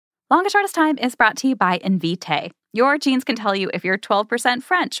Longest Shortest Time is brought to you by Invitae. Your genes can tell you if you're 12%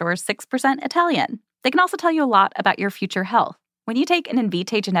 French or 6% Italian. They can also tell you a lot about your future health. When you take an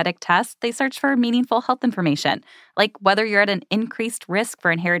Invitae genetic test, they search for meaningful health information, like whether you're at an increased risk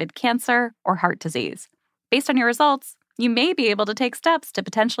for inherited cancer or heart disease. Based on your results, you may be able to take steps to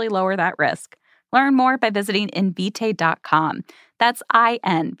potentially lower that risk. Learn more by visiting Invitae.com. That's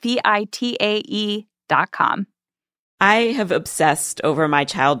INVITAE.com. I have obsessed over my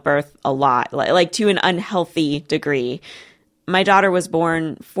childbirth a lot, like to an unhealthy degree. My daughter was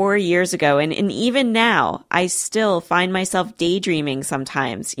born 4 years ago, and even now, I still find myself daydreaming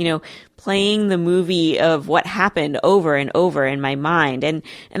sometimes, playing the movie of what happened over and over in my mind. And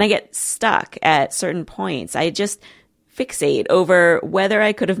I get stuck at certain points. I just fixate over whether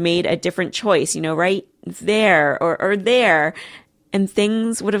I could have made a different choice, right there or there, and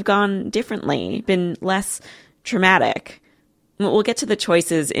things would have gone differently, been less traumatic. We'll get to the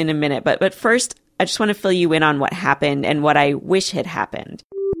choices in a minute, but first, I just want to fill you in on what happened and what I wish had happened.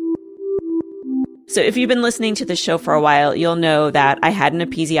 So if you've been listening to the show for a while, you'll know that I had an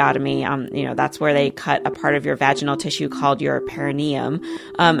episiotomy. That's where they cut a part of your vaginal tissue called your perineum.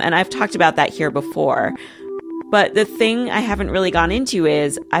 And I've talked about that here before. But the thing I haven't really gone into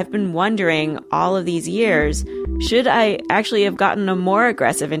is I've been wondering all of these years, should I actually have gotten a more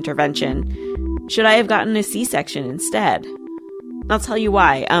aggressive intervention? Should I have gotten a C-section instead? I'll tell you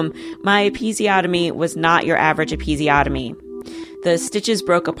why. My episiotomy was not your average episiotomy. The stitches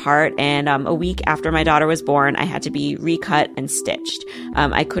broke apart, and a week after my daughter was born, I had to be recut and stitched.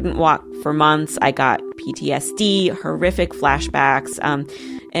 I couldn't walk for months. I got PTSD, horrific flashbacks,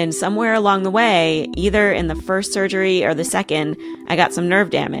 and somewhere along the way, either in the first surgery or the second, I got some nerve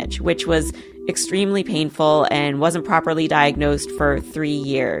damage, which was extremely painful and wasn't properly diagnosed for 3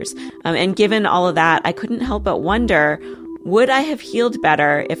 years. And given all of that, I couldn't help but wonder, would I have healed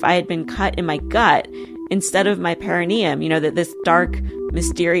better if I had been cut in my gut instead of my perineum, this dark,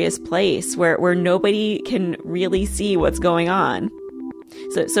 mysterious place where nobody can really see what's going on?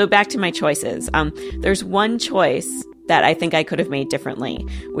 So back to my choices. There's one choice that I think I could have made differently,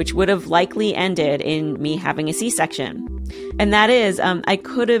 which would have likely ended in me having a C-section. And that is, I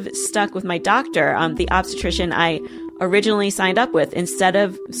could have stuck with my doctor, the obstetrician I originally signed up with, instead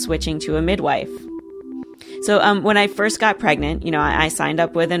of switching to a midwife. So when I first got pregnant, I signed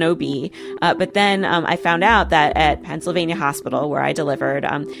up with an OB, but then I found out that at Pennsylvania Hospital, where I delivered,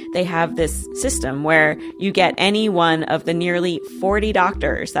 they have this system where you get any one of the nearly 40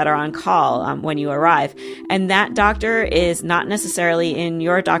 doctors that are on call when you arrive. And that doctor is not necessarily in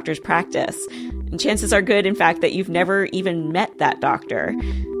your doctor's practice. And chances are good, in fact, that you've never even met that doctor.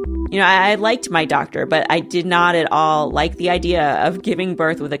 I liked my doctor, but I did not at all like the idea of giving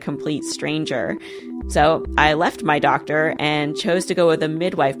birth with a complete stranger. So I left my doctor and chose to go with a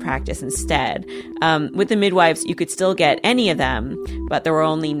midwife practice instead. With the midwives, you could still get any of them, but there were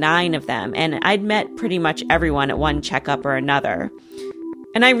only 9 of them, and I'd met pretty much everyone at one checkup or another.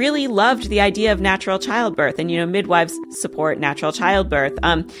 And I really loved the idea of natural childbirth, and, midwives support natural childbirth.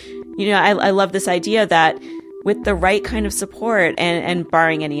 I love this idea that with the right kind of support and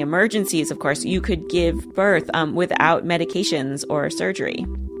barring any emergencies, of course, you could give birth without medications or surgery.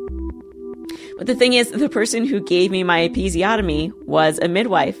 But the thing is, the person who gave me my episiotomy was a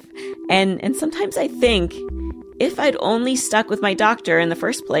midwife. And sometimes I think if I'd only stuck with my doctor in the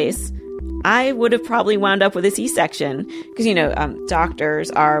first place, I would have probably wound up with a C-section. Because,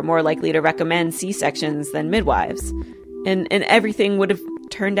 doctors are more likely to recommend C-sections than midwives. And everything would have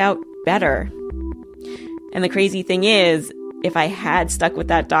turned out better. And the crazy thing is, if I had stuck with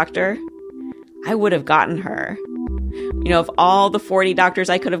that doctor, I would have gotten her. Of all the 40 doctors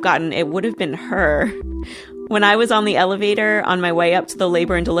I could have gotten, it would have been her. When I was on the elevator on my way up to the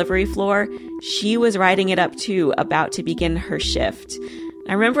labor and delivery floor, she was riding it up too, about to begin her shift.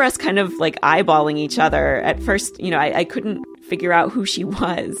 I remember us kind of eyeballing each other. At first, I couldn't figure out who she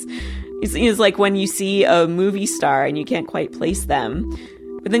was. It's like when you see a movie star and you can't quite place them.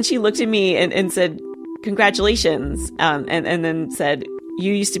 But then she looked at me and said, "Congratulations," and then said,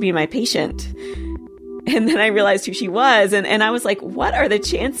 "You used to be my patient." And then I realized who she was, and I was like, what are the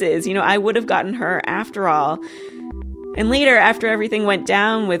chances? I would have gotten her after all. And later, after everything went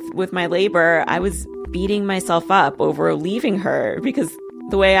down with my labor, I was beating myself up over leaving her, because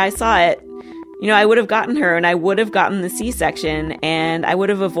the way I saw it, I would have gotten her, and I would have gotten the C-section, and I would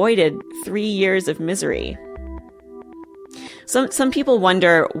have avoided 3 years of misery. Some people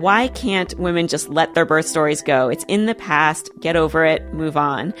wonder, why can't women just let their birth stories go? It's in the past, get over it, move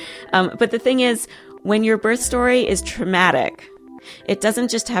on. But the thing is, when your birth story is traumatic, It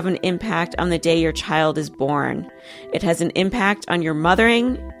doesn't just have an impact on the day your child is born. It has an impact on your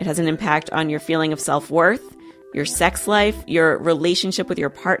mothering. It has an impact on your feeling of self-worth, your sex life, your relationship with your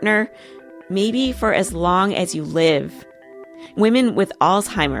partner, maybe for as long as you live. Women with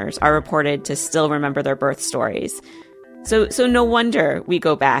Alzheimer's are reported to still remember their birth stories. So no wonder we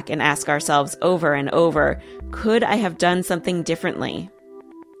go back and ask ourselves over and over, could I have done something differently?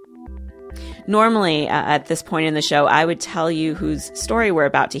 Normally, at this point in the show, I would tell you whose story we're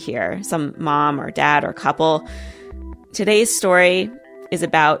about to hear, some mom or dad or couple. Today's story is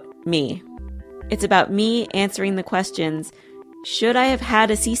about me. It's about me answering the questions, should I have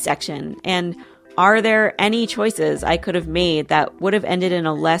had a C-section? And are there any choices I could have made that would have ended in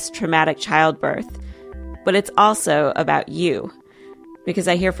a less traumatic childbirth? But it's also about you, because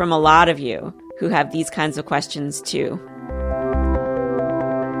I hear from a lot of you who have these kinds of questions too.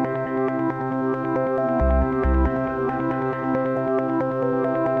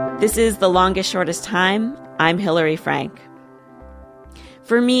 This is The Longest Shortest Time. I'm Hillary Frank.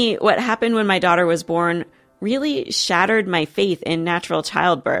 For me, what happened when my daughter was born really shattered my faith in natural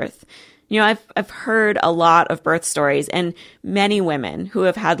childbirth. You know, I've heard a lot of birth stories, and many women who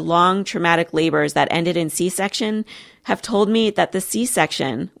have had long traumatic labors that ended in C-section have told me that the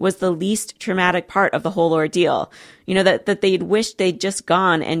C-section was the least traumatic part of the whole ordeal. You know, that they'd wished they'd just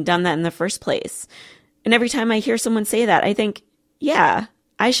gone and done that in the first place. And every time I hear someone say that, I think, yeah,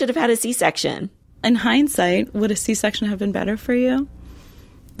 I should have had a C-section. In hindsight, would a C-section have been better for you?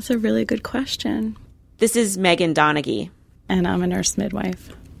 That's a really good question. This is Megan Donaghy. And I'm a nurse midwife.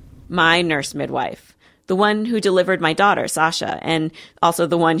 My nurse midwife, the one who delivered my daughter, Sasha, and also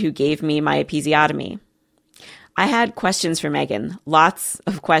the one who gave me my episiotomy. I had questions for Megan, lots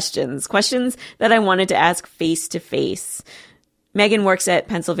of questions that I wanted to ask face to face. Megan works at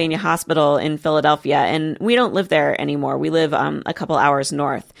Pennsylvania Hospital in Philadelphia, and we don't live there anymore. We live a couple hours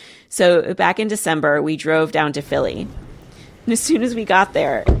north. So back in December, we drove down to Philly. And as soon as we got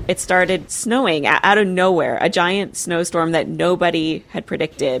there, it started snowing out of nowhere, a giant snowstorm that nobody had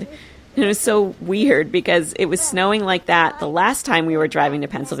predicted. And it was so weird because it was snowing like that the last time we were driving to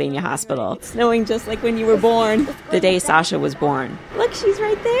Pennsylvania Hospital. It's snowing just like when you were born. The day Sasha was born. Look, she's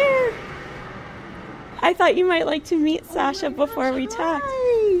right there. I thought you might like to meet Sasha before we talked.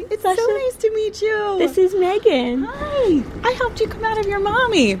 Hi, it's Sasha, so nice to meet you. This is Megan. Hi, I helped you come out of your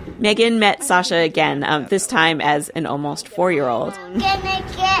mommy. Megan met Sasha again, this time as an almost 4-year-old. I'm gonna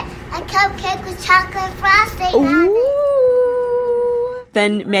get a cupcake with chocolate frosting. Ooh.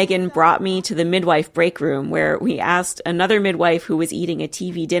 Then Megan brought me to the midwife break room where we asked another midwife who was eating a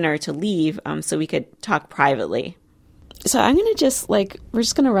TV dinner to leave so we could talk privately. So I'm going to just we're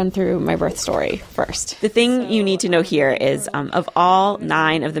just going to run through my birth story first. The thing you need to know here is of all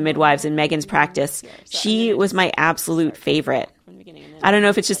 9 of the midwives in Megan's practice, she was my absolute favorite. I don't know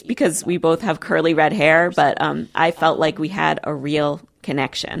if it's just because we both have curly red hair, but I felt like we had a real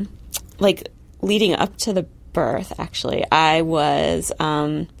connection. Leading up to the birth, actually, I was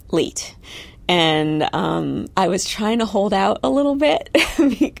late. And I was trying to hold out a little bit,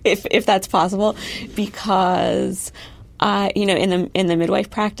 if that's possible, because in the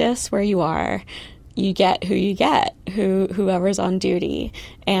midwife practice where you are, you get who you get, whoever's on duty.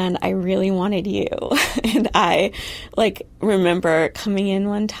 And I really wanted you. And I remember coming in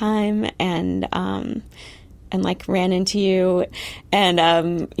one time and ran into you,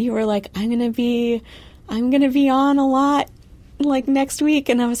 and you were like, I'm gonna be on a lot next week.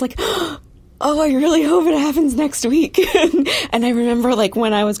 And I was like, oh, I really hope it happens next week. And I remember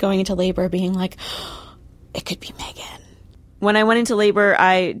when I was going into labor being like, it could be Megan. When I went into labor,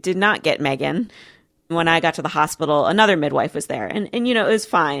 I did not get Megan. When I got to the hospital, another midwife was there. And it was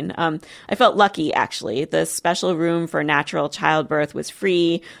fine. I felt lucky, actually. The special room for natural childbirth was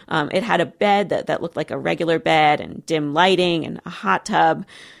free. It had a bed that looked like a regular bed and dim lighting and a hot tub.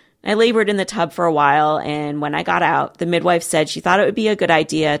 I labored in the tub for a while, and when I got out, the midwife said she thought it would be a good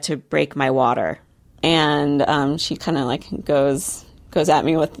idea to break my water. And she kind of goes at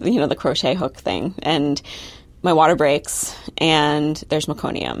me with, the crochet hook thing. And my water breaks, and there's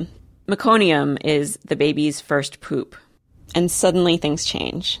meconium. Meconium is the baby's first poop. And suddenly things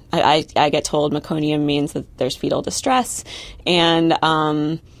change. I get told meconium means that there's fetal distress, and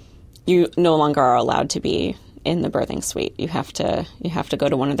you no longer are allowed to be in the birthing suite. You have to go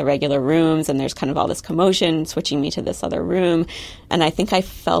to one of the regular rooms, and there's kind of all this commotion switching me to this other room. And I think I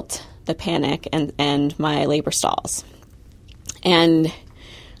felt the panic and my labor stalls. And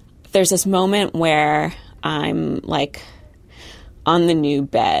there's this moment where I'm on the new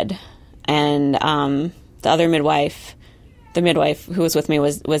bed, and the other midwife the midwife who was with me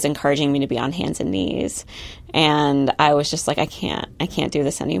was encouraging me to be on hands and knees. And I was just like, I can't do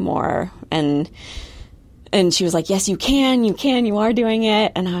this anymore. And she was like, yes, you can, you are doing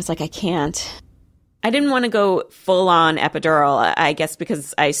it. And I was like, I can't. I didn't want to go full on epidural, I guess,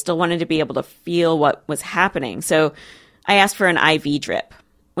 because I still wanted to be able to feel what was happening. So I asked for an IV drip,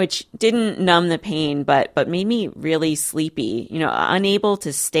 which didn't numb the pain, but made me really sleepy, unable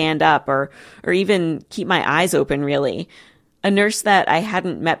to stand up or even keep my eyes open, really. A nurse that I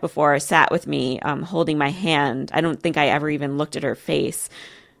hadn't met before sat with me, holding my hand. I don't think I ever even looked at her face.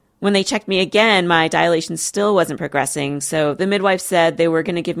 When they checked me again, my dilation still wasn't progressing, so the midwife said they were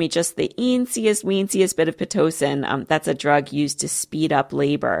going to give me just the eensy-weensy bit of Pitocin. That's a drug used to speed up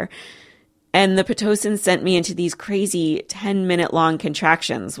labor. And the Pitocin sent me into these crazy 10-minute-long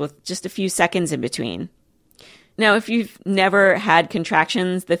contractions with just a few seconds in between. Now, if you've never had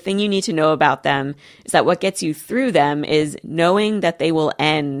contractions, the thing you need to know about them is that what gets you through them is knowing that they will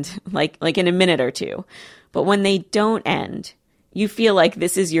end, like in a minute or two. But when they don't end, you feel like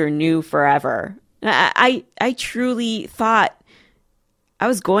this is your new forever. I truly thought I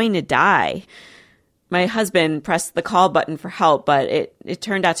was going to die. My husband pressed the call button for help, but it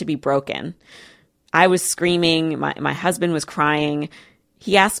turned out to be broken. I was screaming. My husband was crying.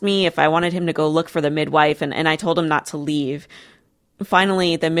 He asked me if I wanted him to go look for the midwife, and I told him not to leave.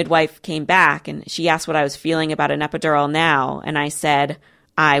 Finally, the midwife came back, and she asked what I was feeling about an epidural now, and I said,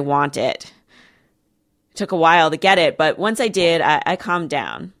 I want it. It took a while to get it, but once I did, I calmed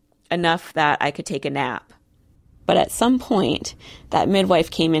down enough that I could take a nap. But at some point, that midwife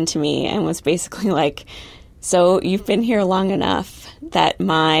came into me and was basically like, so you've been here long enough that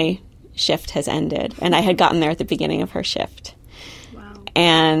my shift has ended. And I had gotten there at the beginning of her shift. Wow.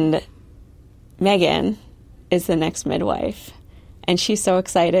 And Megan is the next midwife. And she's so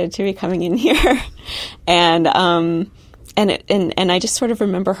excited to be coming in here. And I just sort of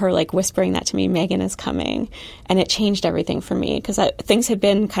remember her like whispering that to me, Megan is coming. And it changed everything for me because things had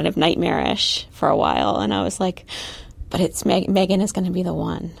been kind of nightmarish for a while. And I was like, but it's Megan is going to be the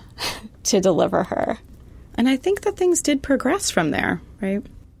one to deliver her. And I think that things did progress from there, right?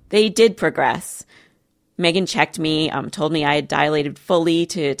 They did progress. Megan checked me, told me I had dilated fully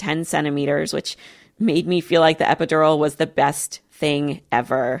to 10 centimeters, which made me feel like the epidural was the best thing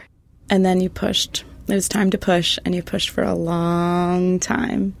ever. And then you pushed. It was time to push, and you pushed for a long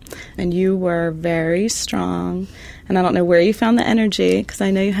time. And you were very strong. And I don't know where you found the energy, because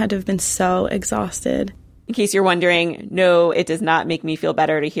I know you had to have been so exhausted. In case you're wondering, no, it does not make me feel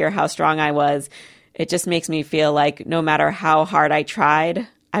better to hear how strong I was. It just makes me feel like no matter how hard I tried,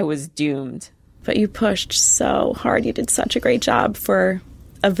 I was doomed. But you pushed so hard. You did such a great job for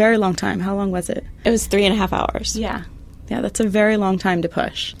a very long time. How long was it? It was 3.5 hours. Yeah, that's a very long time to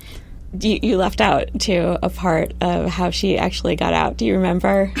push. You left out, too, a part of how she actually got out. Do you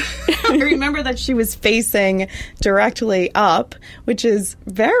remember? I remember that she was facing directly up, which is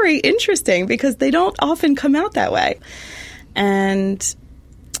very interesting because they don't often come out that way. And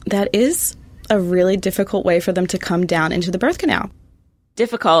that is a really difficult way for them to come down into the birth canal.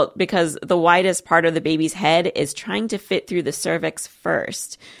 Difficult because the widest part of the baby's head is trying to fit through the cervix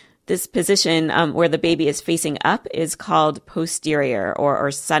first. This position where the baby is facing up is called posterior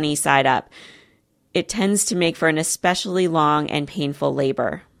or sunny side up. It tends to make for an especially long and painful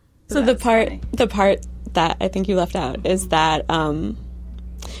labor. So the part that I think you left out is that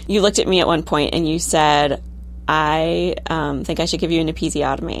you looked at me at one point and you said, I think I should give you an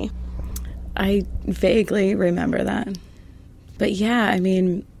episiotomy. I vaguely remember that. But yeah, I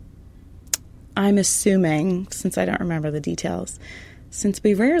mean, I'm assuming, since I don't remember the details, since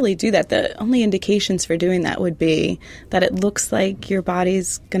we rarely do that, the only indications for doing that would be that it looks like your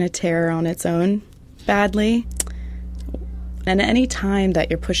body's going to tear on its own badly. And any time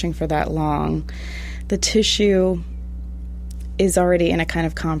that you're pushing for that long, the tissue is already in a kind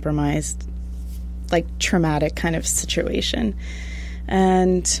of compromised, like traumatic kind of situation.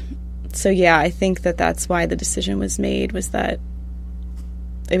 And so, yeah, I think that that's why the decision was made, was that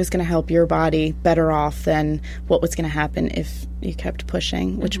it was going to help your body better off than what was going to happen if you kept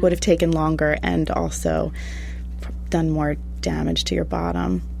pushing, which would have taken longer and also done more damage to your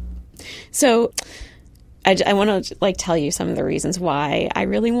bottom. So I want to tell you some of the reasons why I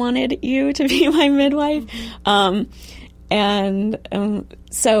really wanted you to be my midwife.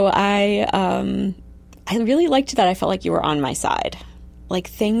 So I really liked that I felt like you were on my side. Like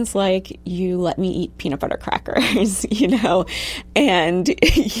things like you let me eat peanut butter crackers, and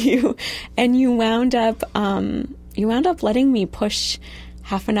you wound up letting me push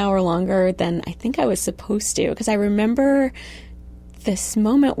half an hour longer than I think I was supposed to. Because I remember this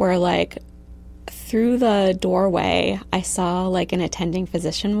moment where through the doorway, I saw like an attending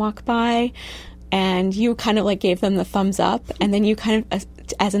physician walk by, and you kind of like gave them the thumbs up, and then you kind of,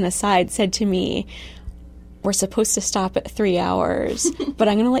 as an aside, said to me, "We're supposed to stop at 3 hours, but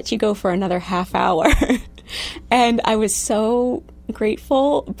I'm going to let you go for another half hour." And I was so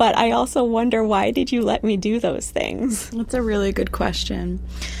grateful, but I also wonder, why did you let me do those things? That's a really good question.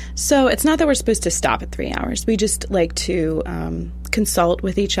 So it's not that we're supposed to stop at 3 hours. We just like to consult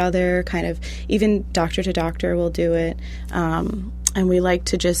with each other, kind of, even doctor to doctor will do it. And we like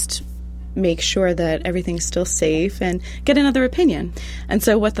to just make sure that everything's still safe and get another opinion. And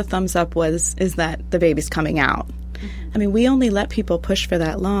so what the thumbs up was is that the baby's coming out. I mean, we only let people push for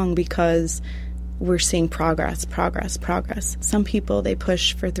that long because we're seeing progress. Some people, they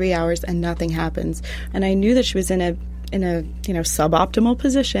push for 3 hours and nothing happens. And I knew that she was in a suboptimal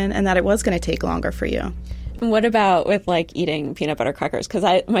position and that it was going to take longer for you. What about with like eating peanut butter crackers? Because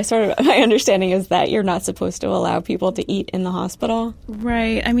my understanding is that you're not supposed to allow people to eat in the hospital.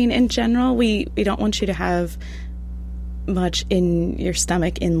 Right. I mean, in general, we don't want you to have much in your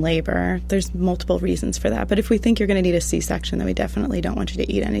stomach in labor. There's multiple reasons for that. But if we think you're going to need a C-section, then we definitely don't want you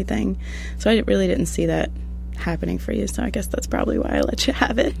to eat anything. So I really didn't see that happening for you. So I guess that's probably why I let you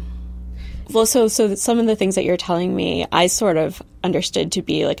have it. Well, so some of the things that you're telling me, I sort of understood to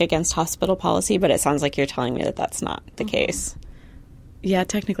be like against hospital policy, but it sounds like you're telling me that that's not the case. Yeah,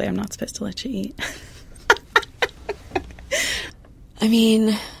 technically I'm not supposed to let you eat. I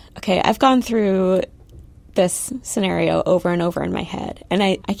mean, okay, I've gone through this scenario over and over in my head, and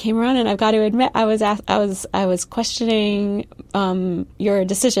I came around, and I've got to admit, I was questioning your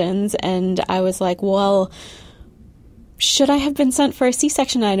decisions, and I was like, well, should I have been sent for a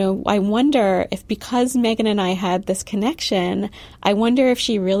C-section? I wonder if, because Megan and I had this connection, I wonder if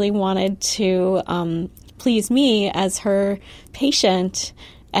she really wanted to please me as her patient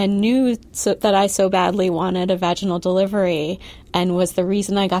and knew that I so badly wanted a vaginal delivery and was the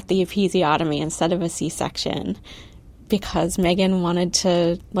reason I got the episiotomy instead of a C-section, because Megan wanted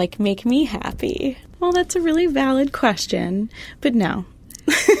to, like, make me happy. Well, that's a really valid question, but no.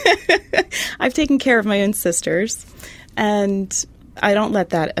 I've taken care of my own sisters, and I don't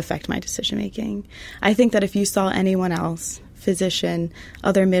let that affect my decision-making. I think that if you saw anyone else, physician,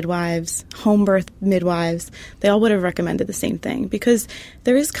 other midwives, home birth midwives, they all would have recommended the same thing, because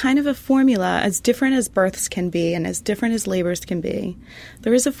there is kind of a formula, as different as births can be and as different as labors can be.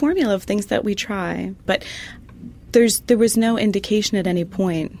 There is a formula of things that we try, but there was no indication at any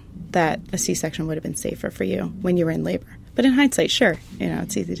point that a C-section would have been safer for you when you were in labor. But in hindsight, sure,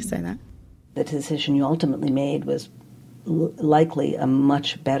 it's easy to say that. The decision you ultimately made was likely a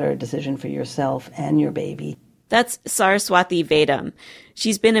much better decision for yourself and your baby. That's Saraswati Vedam.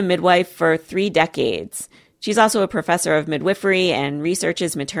 She's been a midwife for 3 decades. She's also a professor of midwifery and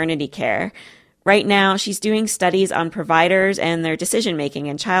researches maternity care. Right now, she's doing studies on providers and their decision-making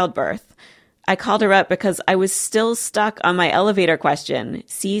in childbirth. I called her up because I was still stuck on my elevator question,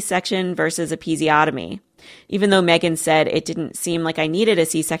 C-section versus episiotomy. Even though Megan said it didn't seem like I needed a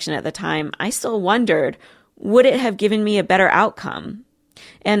C-section at the time, I still wondered, would it have given me a better outcome?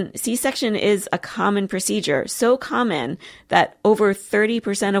 And C-section is a common procedure, so common that over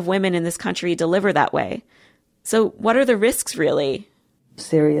 30% of women in this country deliver that way. So what are the risks, really?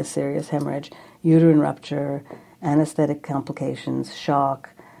 Serious hemorrhage, uterine rupture, anesthetic complications,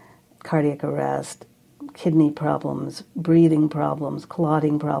 shock, cardiac arrest, kidney problems, breathing problems,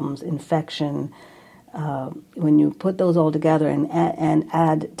 clotting problems, infection. When you put those all together and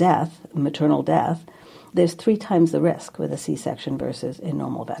add death, maternal death, there's 3 times the risk with a C-section versus a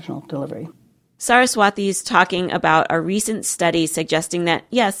normal vaginal delivery. Saraswati's talking about a recent study suggesting that,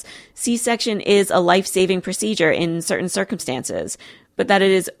 yes, C-section is a life-saving procedure in certain circumstances, but that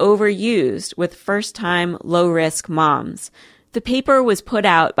it is overused with first-time, low-risk moms. The paper was put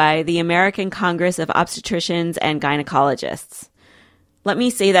out by the American Congress of Obstetricians and Gynecologists. Let me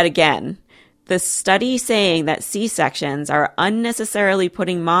say that again. The study saying that C-sections are unnecessarily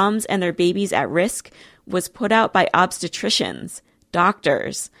putting moms and their babies at risk was put out by obstetricians,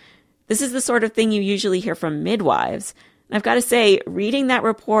 doctors. This is the sort of thing you usually hear from midwives. And I've got to say, reading that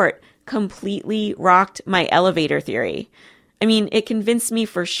report completely rocked my elevator theory. I mean, it convinced me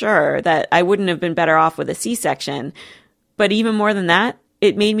for sure that I wouldn't have been better off with a C-section. But even more than that,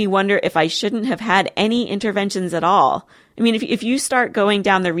 it made me wonder if I shouldn't have had any interventions at all. I mean, if you start going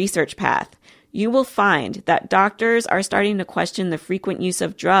down the research path, you will find that doctors are starting to question the frequent use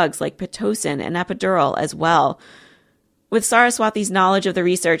of drugs like Pitocin and epidural as well. With Saraswati's knowledge of the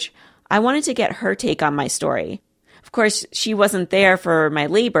research, I wanted to get her take on my story. Of course, she wasn't there for my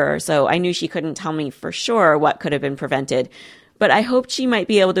labor, so I knew she couldn't tell me for sure what could have been prevented. but I hoped she might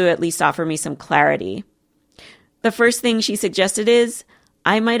be able to at least offer me some clarity. The first thing she suggested is,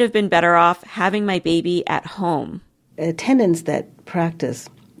 I might have been better off having my baby at home. Attendants that practice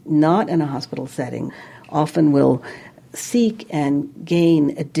not in a hospital setting often will seek and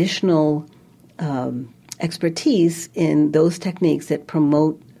gain additional expertise in those techniques that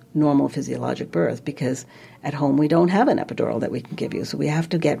promote normal physiologic birth, because at home we don't have an epidural that we can give you. So we have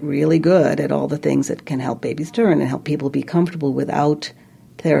to get really good at all the things that can help babies turn and help people be comfortable without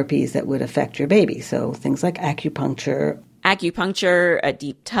therapies that would affect your baby. So things like acupuncture, a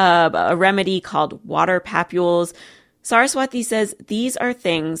deep tub, a remedy called water papules. Saraswati says these are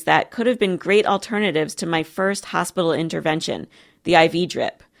things that could have been great alternatives to my first hospital intervention, the IV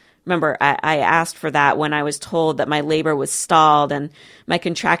drip. Remember, I asked for that when I was told that my labor was stalled and my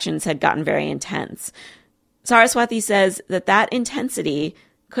contractions had gotten very intense. Saraswati says that intensity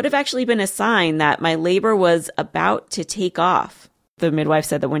could have actually been a sign that my labor was about to take off. The midwife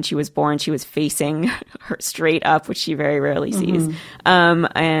said that when she was born, she was facing her straight up, which she very rarely sees. So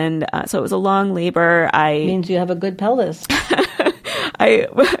it was a long labor. Means you have a good pelvis.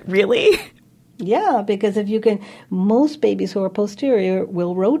 Really? Yeah, because if you can, most babies who are posterior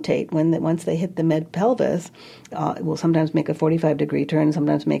will rotate once they hit the mid pelvis. Will sometimes make a 45-degree turn,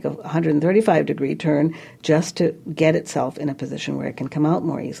 sometimes make a 135-degree turn, just to get itself in a position where it can come out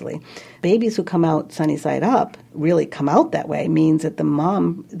more easily. Babies who come out sunny side up really come out that way, means that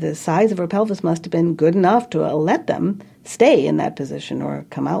the size of her pelvis must have been good enough to let them stay in that position or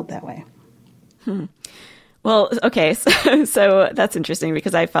come out that way. Well, okay, so that's interesting,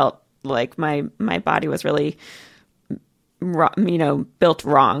 because I felt like my body was really, built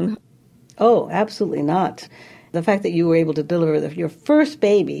wrong. Oh, absolutely not. The fact that you were able to deliver your first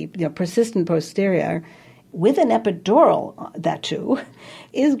baby, persistent posterior, with an epidural, that too,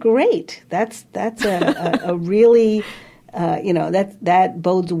 is great. That's a really, that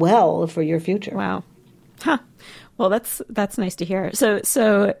bodes well for your future. Wow. Huh. Well, that's nice to hear. So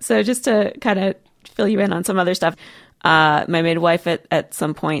just to kind of fill you in on some other stuff. My midwife at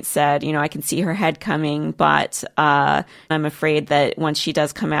some point said, I can see her head coming, but I'm afraid that once she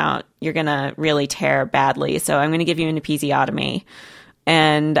does come out, you're going to really tear badly. So I'm going to give you an episiotomy.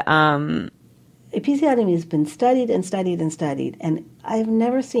 And episiotomy has been studied and studied and studied, and I've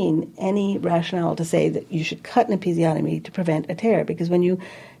never seen any rationale to say that you should cut an episiotomy to prevent a tear, because when you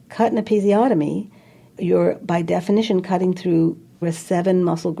cut an episiotomy, you're by definition cutting through where 7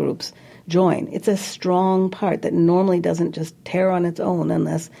 muscle groups join. It's a strong part that normally doesn't just tear on its own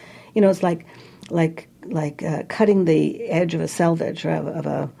unless, it's like cutting the edge of a selvage or of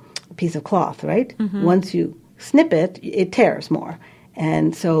a piece of cloth, right? Mm-hmm. Once you snip it, it tears more.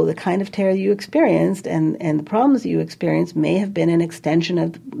 And so the kind of tear you experienced and the problems that you experienced may have been an extension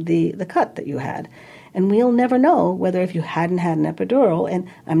of the cut that you had. And we'll never know whether if you hadn't had an epidural, and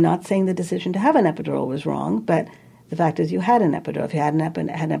I'm not saying the decision to have an epidural was wrong, but the fact is you had an epidural. If you hadn't had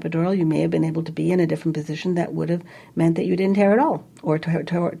an epidural, you may have been able to be in a different position that would have meant that you didn't tear at all, or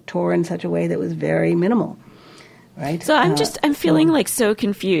tore in such a way that was very minimal, right? So I'm feeling like so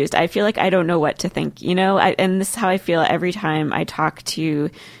confused. I feel like I don't know what to think, and this is how I feel every time I talk to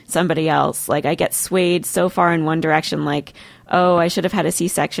somebody else. Like I get swayed so far in one direction, like, oh, I should have had a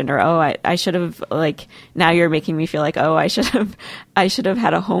C-section, or oh, I should have, like, now you're making me feel like, oh, I should have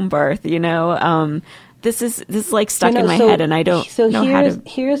had a home birth, This is like stuck in my head, and I don't know how to.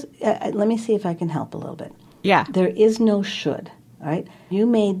 Here's let me see if I can help a little bit. Yeah. There is no should, right? You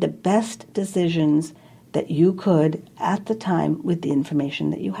made the best decisions that you could at the time with the information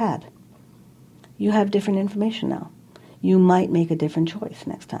that you had. You have different information now. You might make a different choice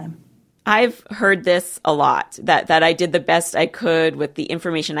next time. I've heard this a lot, that I did the best I could with the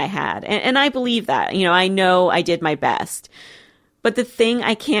information I had. And I believe that. I know I did my best. But the thing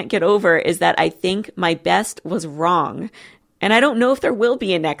I can't get over is that I think my best was wrong. And I don't know if there will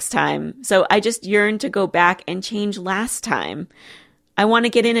be a next time. So I just yearn to go back and change last time. I want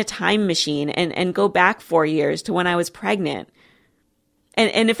to get in a time machine and go back 4 years to when I was pregnant.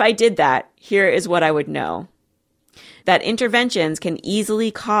 And if I did that, here is what I would know. That interventions can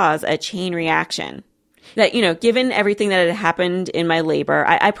easily cause a chain reaction. That, given everything that had happened in my labor,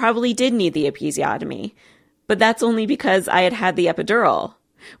 I probably did need the episiotomy. But that's only because I had the epidural,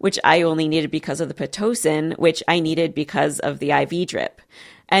 which I only needed because of the Pitocin, which I needed because of the IV drip.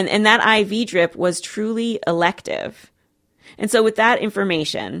 And that IV drip was truly elective. And so with that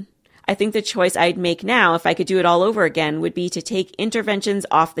information, I think the choice I'd make now, if I could do it all over again, would be to take interventions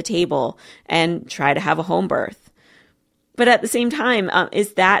off the table and try to have a home birth. But at the same time,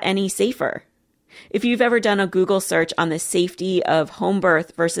 is that any safer? If you've ever done a Google search on the safety of home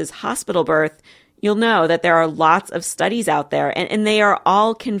birth versus hospital birth, you'll know that there are lots of studies out there, and they are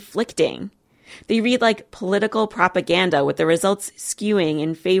all conflicting. They read like political propaganda with the results skewing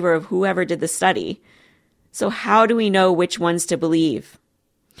in favor of whoever did the study. So how do we know which ones to believe?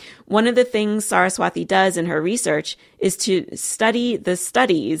 One of the things Saraswati does in her research is to study the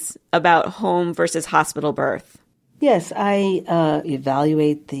studies about home versus hospital birth. Yes, I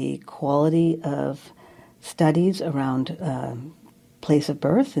evaluate the quality of studies around place of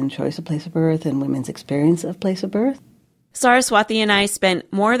birth and choice of place of birth and women's experience of place of birth. Saraswati and I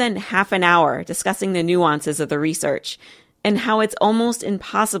spent more than half an hour discussing the nuances of the research and how it's almost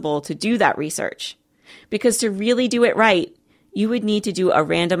impossible to do that research. Because to really do it right, you would need to do a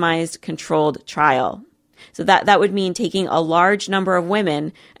randomized controlled trial. So that would mean taking a large number of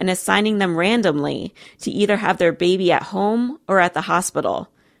women and assigning them randomly to either have their baby at home or at the hospital.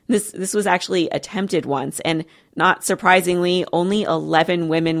 This was actually attempted once, and not surprisingly, only 11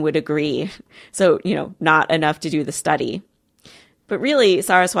 women would agree. So, not enough to do the study. But really,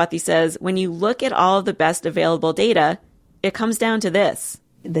 Saraswati says, when you look at all of the best available data, it comes down to this.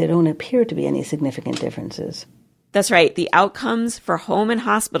 There don't appear to be any significant differences. That's right. The outcomes for home and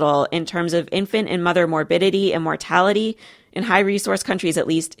hospital in terms of infant and mother morbidity and mortality, in high-resource countries at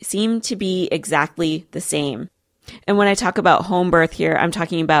least, seem to be exactly the same. And when I talk about home birth here, I'm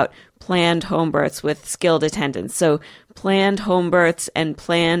talking about planned home births with skilled attendants. So planned home births and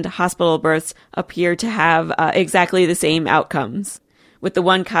planned hospital births appear to have exactly the same outcomes, with the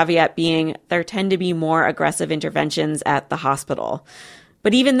one caveat being there tend to be more aggressive interventions at the hospital.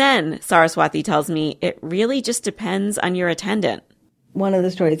 But even then, Saraswati tells me, it really just depends on your attendant. One of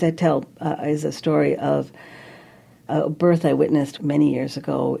the stories I tell is a story of a birth I witnessed many years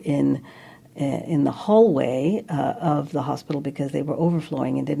ago in the hallway of the hospital because they were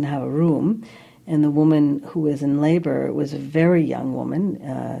overflowing and didn't have a room. And the woman who was in labor was a very young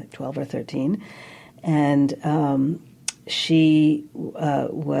woman, 12 or 13, and she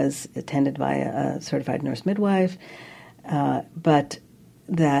was attended by a certified nurse midwife, but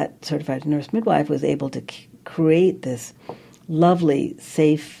that certified nurse midwife was able to create this lovely,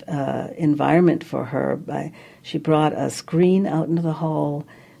 safe environment for her. She brought a screen out into the hall.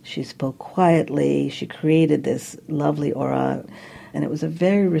 She spoke quietly. She created this lovely aura. And it was a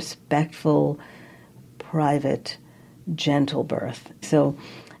very respectful, private, gentle birth. So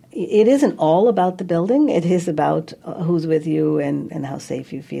it isn't all about the building. It is about who's with you and how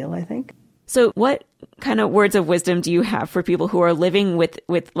safe you feel, I think. So what kind of words of wisdom do you have for people who are living with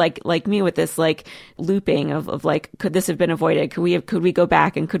like me with this like looping of like, could this have been avoided? Could we go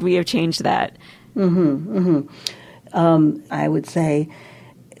back and could we have changed that? I would say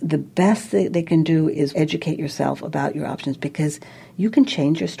the best thing they can do is educate yourself about your options, because you can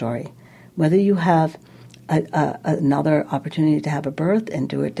change your story. Whether you have another opportunity to have a birth and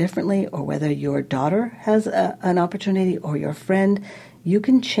do it differently, or whether your daughter has an opportunity or your friend, you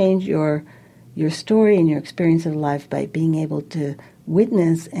can change your story and your experience of life by being able to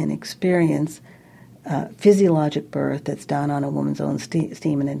witness and experience physiologic birth that's done on a woman's own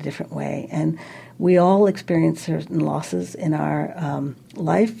steam in a different way. And we all experience certain losses in our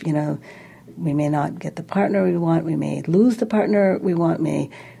life. We may not get the partner we want. We may lose the partner we want. May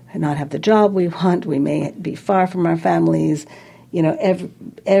not have the job we want. We may be far from our families.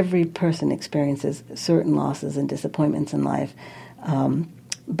 Every person experiences certain losses and disappointments in life.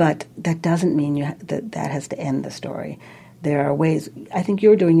 But that doesn't mean that has to end the story. There are ways. I think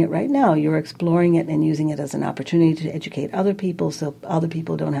you're doing it right now. You're exploring it and using it as an opportunity to educate other people, so other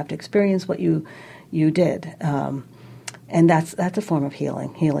people don't have to experience what you did. And that's a form of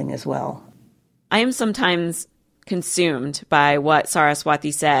healing as well. I am sometimes consumed by what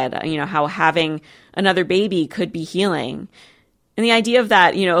Saraswati said. How having another baby could be healing. And the idea of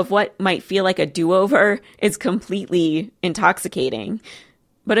that, of what might feel like a do-over is completely intoxicating.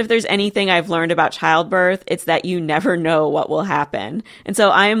 But if there's anything I've learned about childbirth, it's that you never know what will happen. And so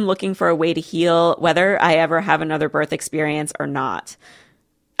I am looking for a way to heal whether I ever have another birth experience or not.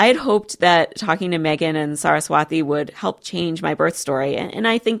 I had hoped that talking to Megan and Saraswati would help change my birth story, and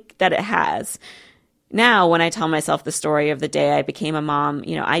I think that it has. Now, when I tell myself the story of the day I became a mom,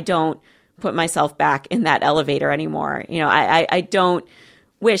 I don't put myself back in that elevator anymore. I don't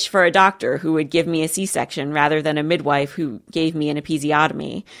wish for a doctor who would give me a C-section rather than a midwife who gave me an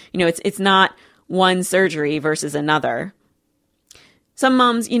episiotomy. It's not one surgery versus another. Some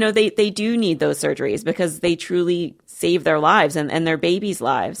moms, they do need those surgeries because they truly save their lives and their babies'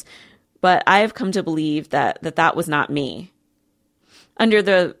 lives. But I have come to believe that was not me. Under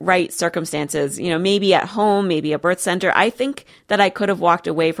the right circumstances, maybe at home, maybe a birth center, I think that I could have walked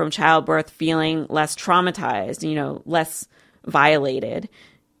away from childbirth feeling less traumatized, less violated.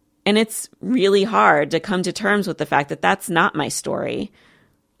 And it's really hard to come to terms with the fact that that's not my story.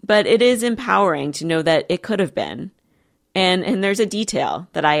 But it is empowering to know that it could have been. And there's a detail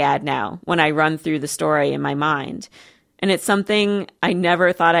that I add now when I run through the story in my mind. And it's something I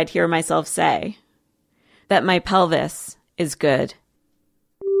never thought I'd hear myself say. That my pelvis is good.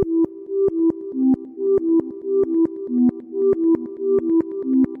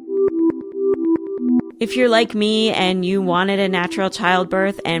 If you're like me and you wanted a natural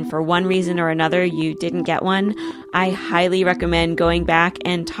childbirth and for one reason or another you didn't get one, I highly recommend going back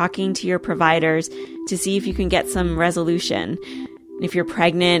and talking to your providers to see if you can get some resolution. If you're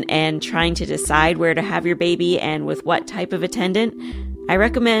pregnant and trying to decide where to have your baby and with what type of attendant, I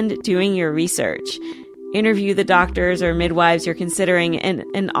recommend doing your research. Interview the doctors or midwives you're considering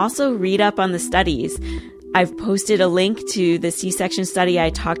and also read up on the studies. I've posted a link to the C-section study I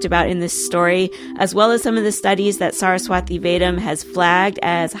talked about in this story, as well as some of the studies that Saraswati Vedam has flagged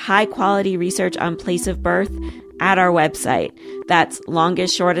as high-quality research on place of birth at our website. That's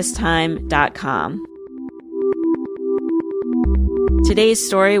longestshortesttime.com. Today's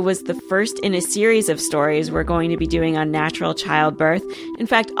story was the first in a series of stories we're going to be doing on natural childbirth. In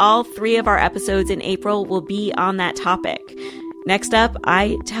fact, all 3 of our episodes in April will be on that topic. Next up,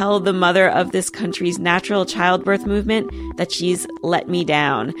 I tell the mother of this country's natural childbirth movement that she's let me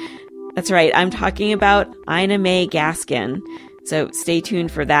down. That's right, I'm talking about Ina May Gaskin. So stay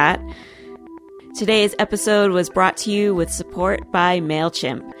tuned for that. Today's episode was brought to you with support by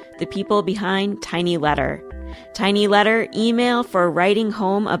MailChimp, the people behind Tiny Letter. Tiny Letter, email for writing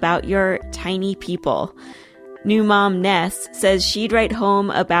home about your tiny people. New mom Ness says she'd write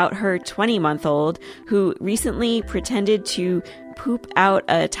home about her 20-month-old who recently pretended to poop out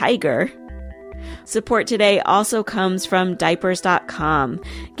a tiger. Support today also comes from Diapers.com.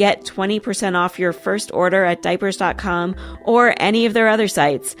 Get 20% off your first order at Diapers.com or any of their other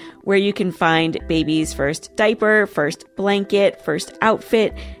sites where you can find baby's first diaper, first blanket, first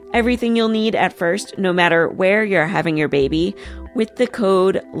outfit, everything you'll need at first, no matter where you're having your baby, with the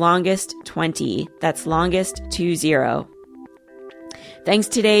code LONGEST20. That's LONGEST20. Thanks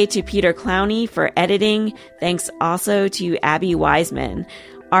today to Peter Clowney for editing. Thanks also to Abby Wiseman.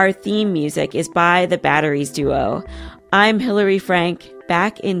 Our theme music is by the Batteries Duo. I'm Hillary Frank,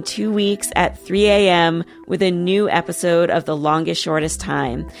 back in 2 weeks at 3 a.m. with a new episode of The Longest Shortest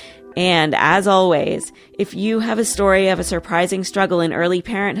Time. And as always, if you have a story of a surprising struggle in early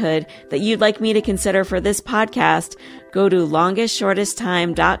parenthood that you'd like me to consider for this podcast, go to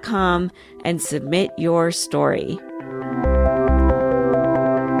longestshortesttime.com and submit your story.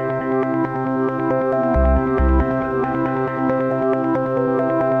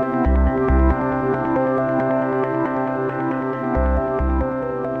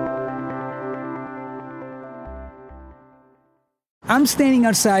 I'm standing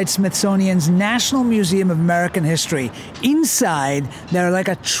outside Smithsonian's National Museum of American History. Inside, there are like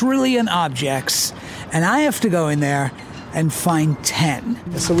 1 trillion objects, and I have to go in there and find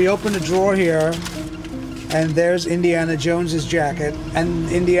 10. So we open a drawer here, and there's Indiana Jones's jacket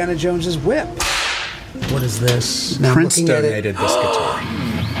and Indiana Jones's whip. What is this? Prince donated this guitar.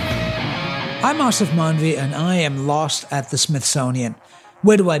 I'm Asif Manvi, and I am lost at the Smithsonian.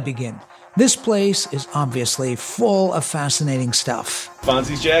 Where do I begin? This place is obviously full of fascinating stuff.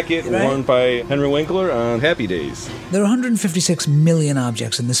 Fonzie's jacket, worn by Henry Winkler on Happy Days. There are 156 million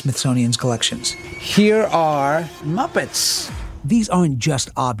objects in the Smithsonian's collections. Here are Muppets. These aren't just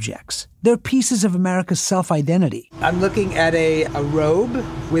objects. They're pieces of America's self-identity. I'm looking at a robe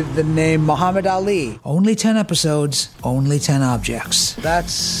with the name Muhammad Ali. Only 10 episodes, only 10 objects.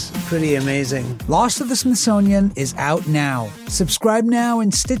 That's pretty amazing. Lost at the Smithsonian is out now. Subscribe now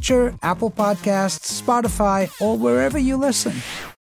in Stitcher, Apple Podcasts, Spotify, or wherever you listen.